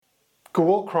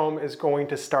Google Chrome is going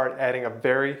to start adding a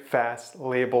very fast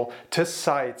label to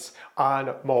sites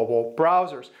on mobile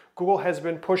browsers. Google has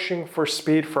been pushing for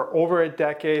speed for over a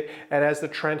decade, and as the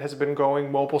trend has been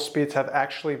going, mobile speeds have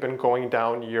actually been going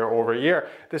down year over year.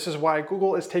 This is why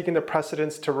Google is taking the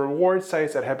precedence to reward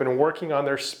sites that have been working on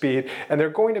their speed, and they're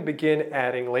going to begin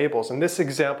adding labels. In this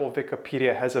example,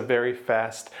 Wikipedia has a very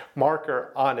fast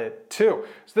marker on it too.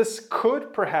 So this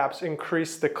could perhaps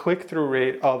increase the click-through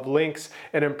rate of links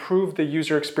and improve the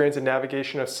user experience and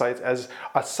navigation of sites as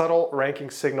a subtle ranking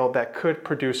signal that could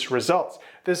produce results.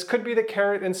 This could be the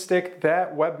carrot and stick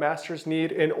that webmasters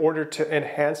need in order to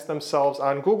enhance themselves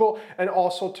on Google and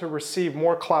also to receive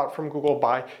more clout from Google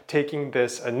by taking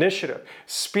this initiative.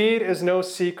 Speed is no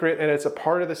secret, and it's a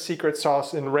part of the secret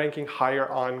sauce in ranking higher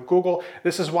on Google.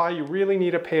 This is why you really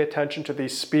need to pay attention to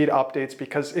these speed updates,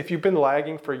 because if you've been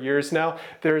lagging for years now,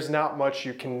 there's not much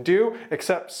you can do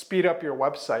except speed up your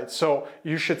website. So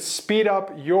you should speed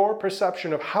up your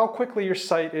perception of how quickly your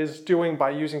site is doing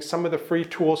by using some of the free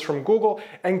tools from Google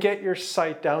and get your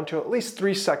site down to at least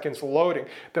 3 seconds loading.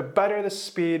 The better the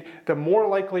speed, the more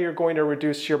likely you're going to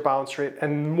reduce your bounce rate,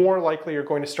 and more likely you're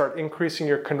going to start increasing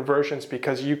your conversions,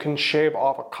 because you can shave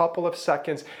off a couple of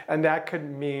seconds, and that could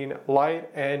mean light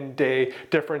and day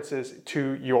differences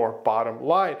to your bottom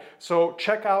line. So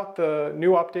check out the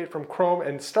new update from Chrome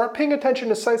and start paying attention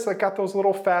to sites that got those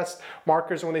little fast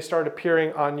markers when they start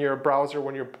appearing on your browser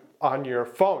when you're on your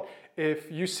phone.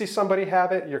 If you see somebody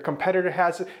have it, your competitor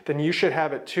has it, then you should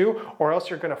have it too, or else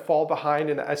you're going to fall behind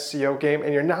in the SEO game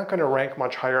and you're not going to rank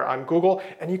much higher on Google,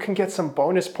 and you can get some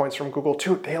bonus points from Google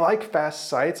too. They like fast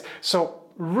sites, so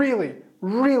really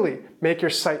make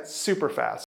your site super fast.